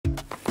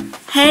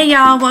Hey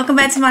y'all, welcome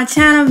back to my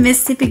channel,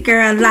 Mississippi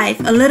Girl Life.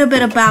 A little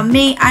bit about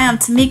me. I am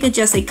Tomica,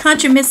 just a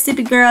country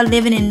Mississippi girl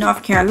living in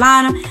North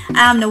Carolina.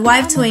 I am the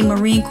wife to a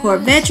Marine Corps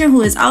veteran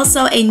who is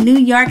also a New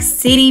York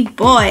City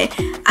boy.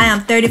 I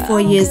am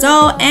 34 years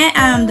old and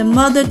I am the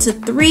mother to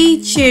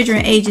 3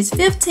 children ages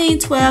 15,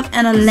 12,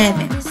 and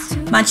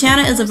 11. My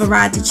channel is a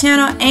variety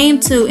channel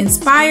aimed to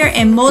inspire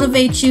and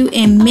motivate you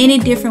in many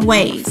different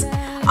ways.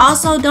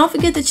 Also, don't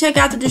forget to check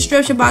out the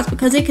description box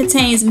because it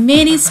contains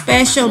many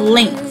special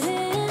links.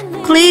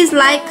 Please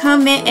like,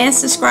 comment, and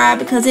subscribe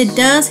because it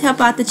does help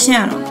out the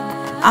channel.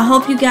 I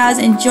hope you guys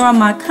enjoy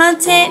my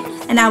content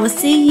and I will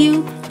see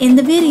you in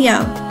the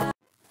video.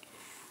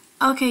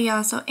 Okay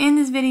y'all, so in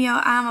this video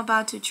I'm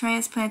about to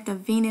transplant the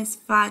Venus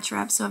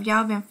flytrap. So if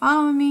y'all been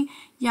following me,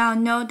 y'all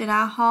know that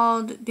I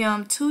hauled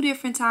them 2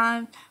 different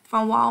times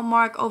from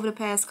Walmart over the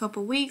past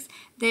couple weeks.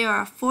 They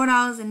are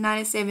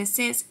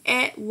 $4.97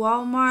 at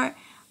Walmart.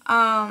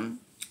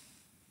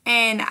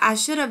 And I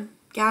should have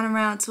gotten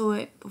around to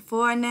it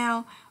before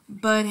now.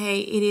 But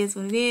hey, it is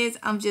what it is.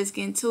 I'm just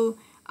getting to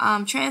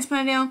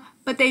transplant them.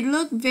 But they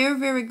look very,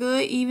 very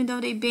good, even though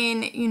they've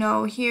been,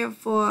 here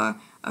for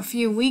a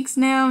few weeks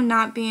now,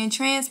 not being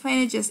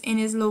transplanted, just in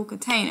this little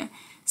container.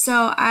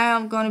 So I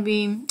am going to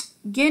be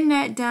getting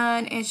that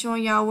done and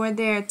showing y'all where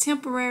their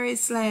temporary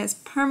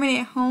 /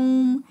 permanent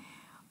home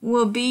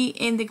will be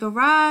in the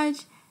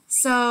garage.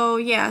 So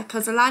yeah,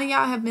 because a lot of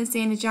y'all have been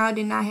saying that y'all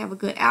did not have a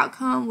good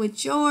outcome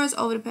with yours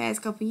over the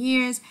past couple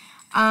years.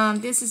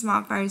 This is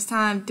my first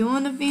time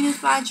doing the Venus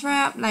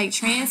flytrap, like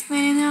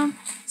transplanting them.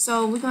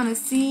 So we're gonna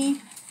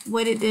see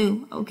what it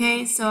do.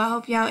 Okay, so I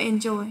hope y'all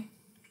enjoy.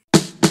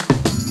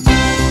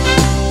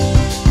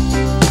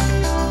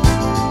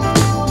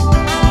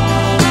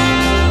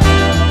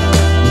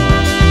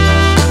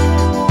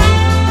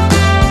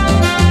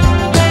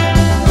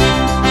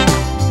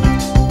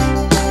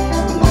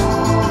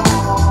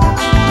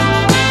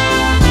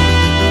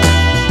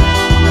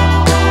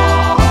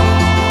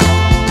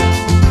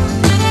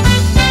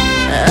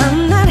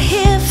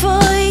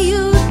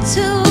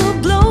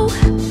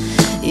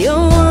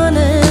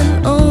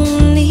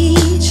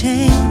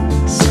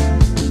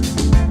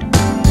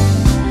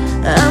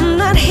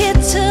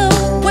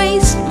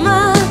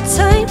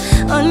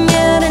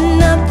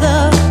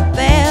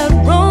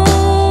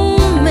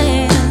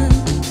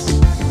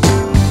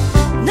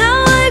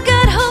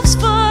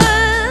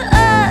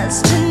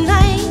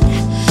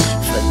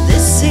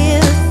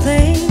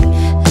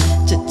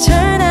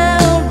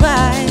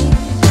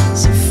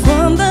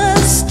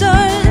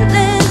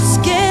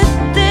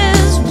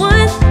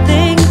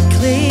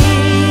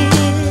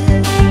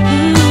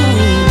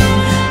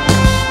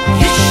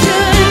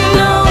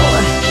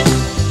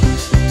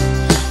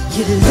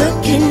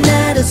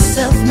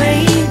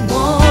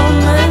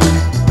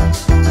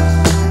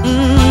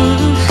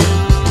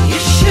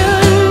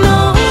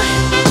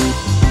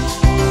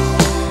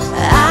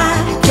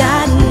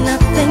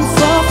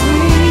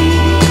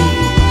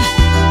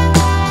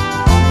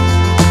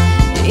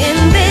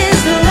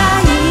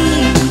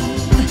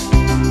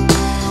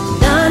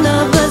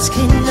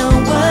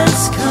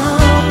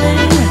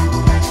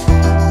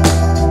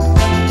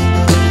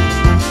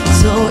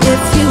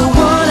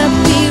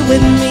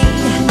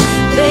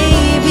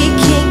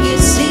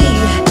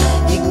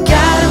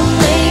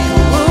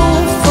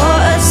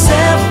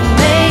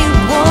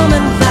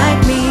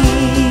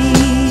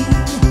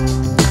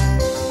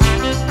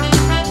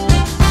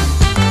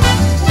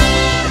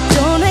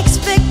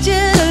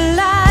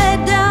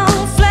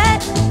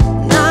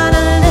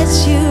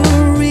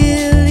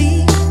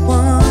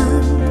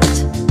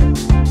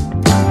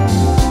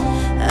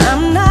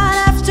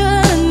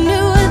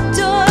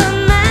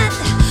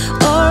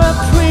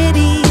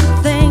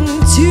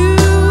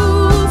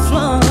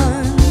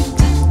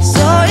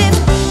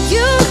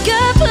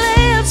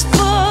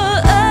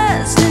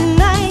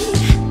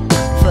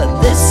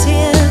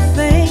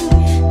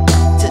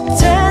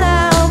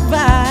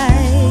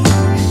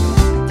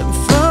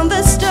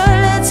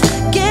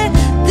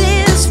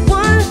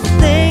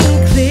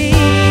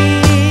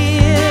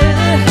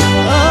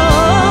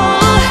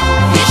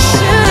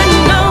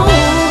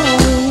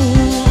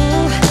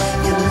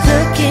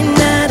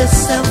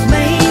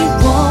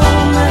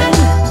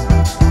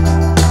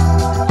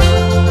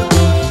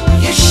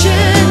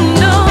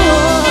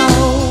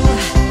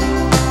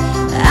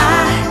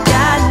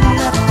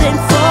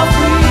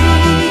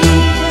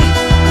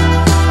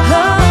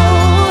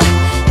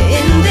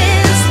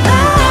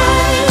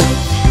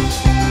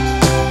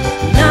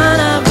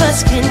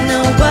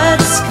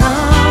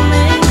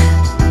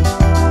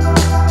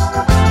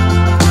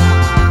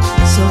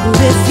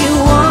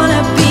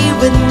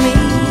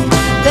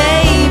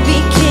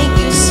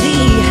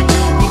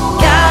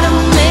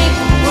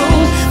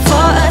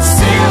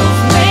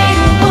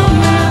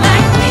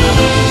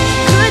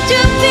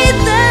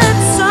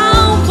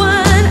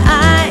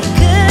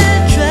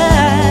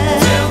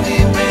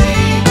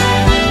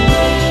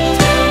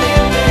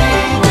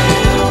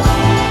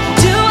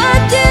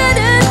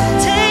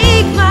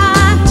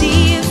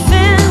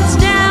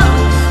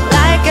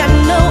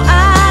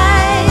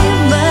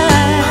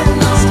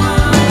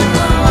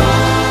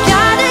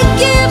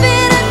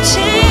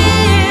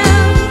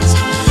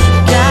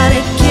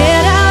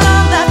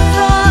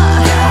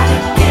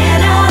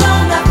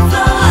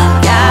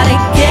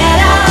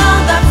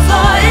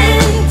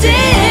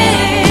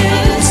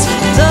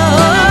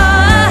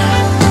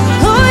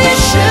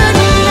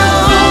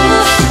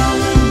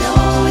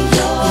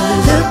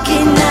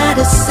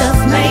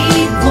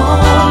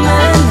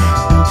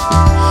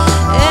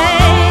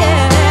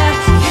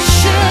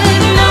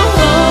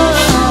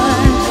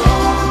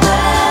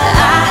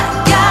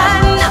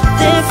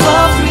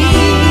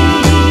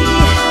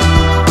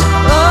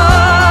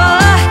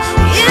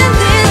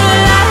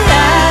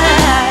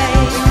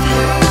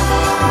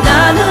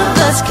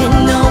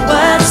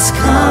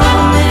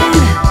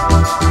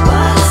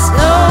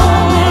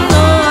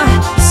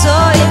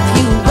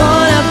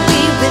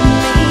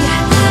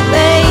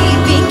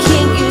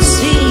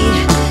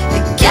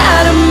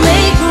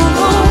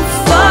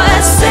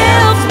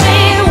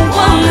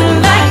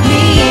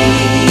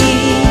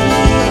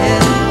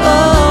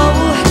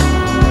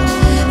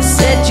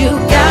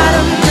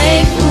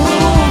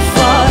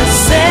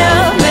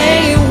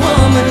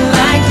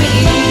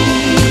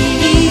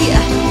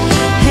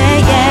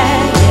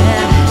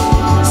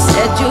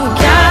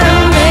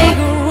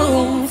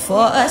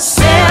 for a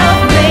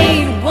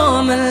self-made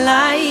woman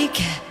like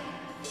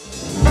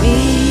me.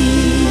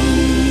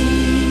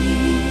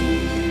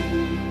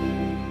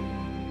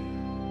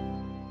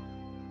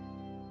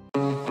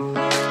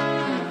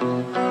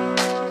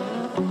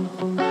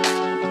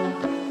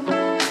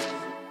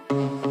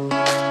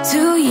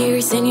 2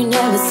 years and you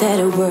never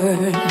said a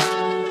word.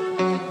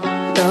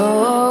 No,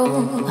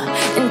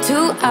 in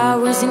 2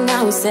 hours and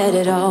now we said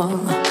it all.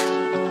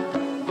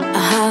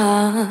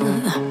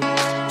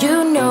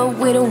 You know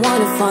we don't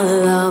wanna fall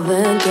in love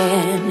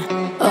again.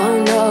 Oh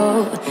no,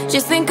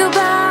 just think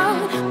about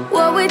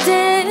what we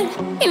did.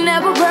 It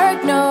never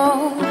worked, no.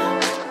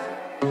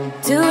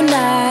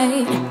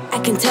 Tonight, I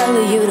can tell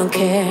that you don't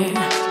care.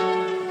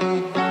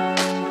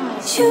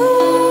 You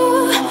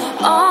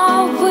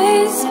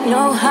always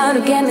know how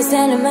to get me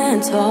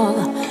sentimental.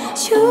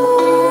 You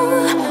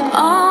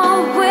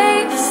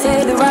always say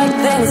the right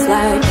things,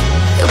 like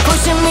you're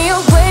pushing me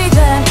away,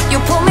 then you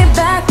pull me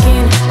back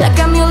in. Like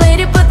I'm your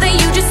lady, but then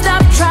you just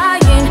stop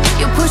trying.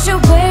 You push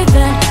away,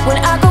 then when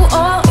I go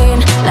all in.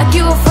 Like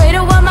you afraid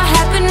of what might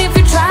happen if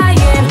you're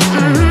trying.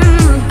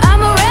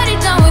 I'm already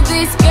done with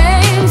this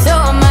game, so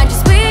I might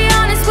just be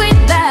honest with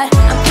that.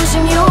 I'm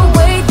pushing you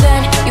away,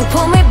 then you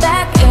pull me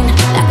back in.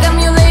 Like I'm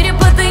your lady,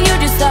 but then you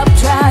just stop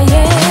trying.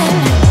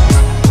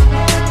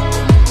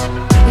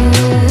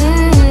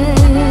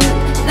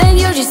 Then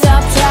you just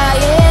stop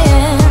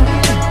trying.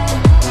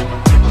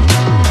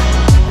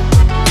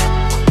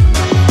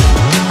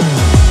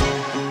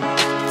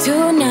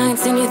 2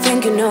 nights and you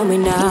think you know me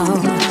now.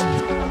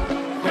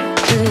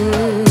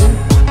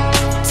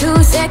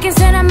 2 seconds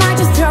and I might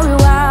just throw you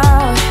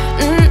out.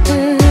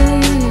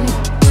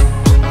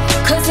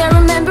 'Cause I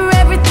remember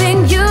everything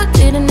you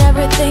did and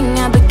everything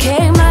I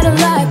became out of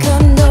like a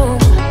no.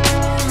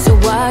 So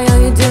why are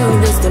you doing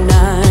this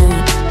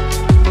tonight?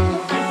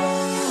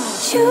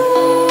 You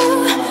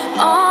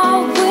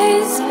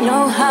always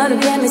know how to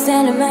get me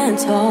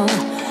sentimental.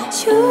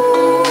 You.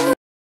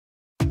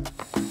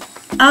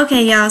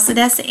 Okay, y'all, so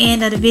that's the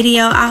end of the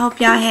video. I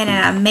hope y'all had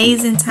an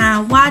amazing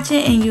time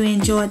watching and you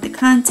enjoyed the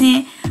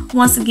content.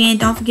 Once again,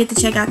 don't forget to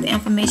check out the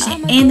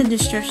information in the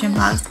description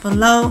box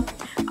below.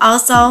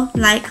 Also,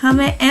 like,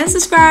 comment, and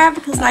subscribe,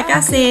 because like I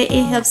said,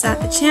 it helps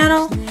out the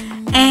channel.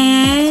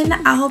 And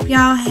I hope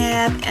y'all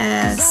have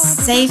a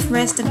safe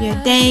rest of your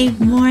day,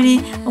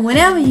 morning, or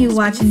whenever you're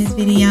watching this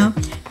video.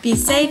 Be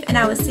safe, and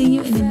I will see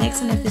you in the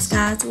next one if it's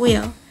God's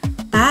will.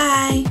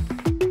 Bye.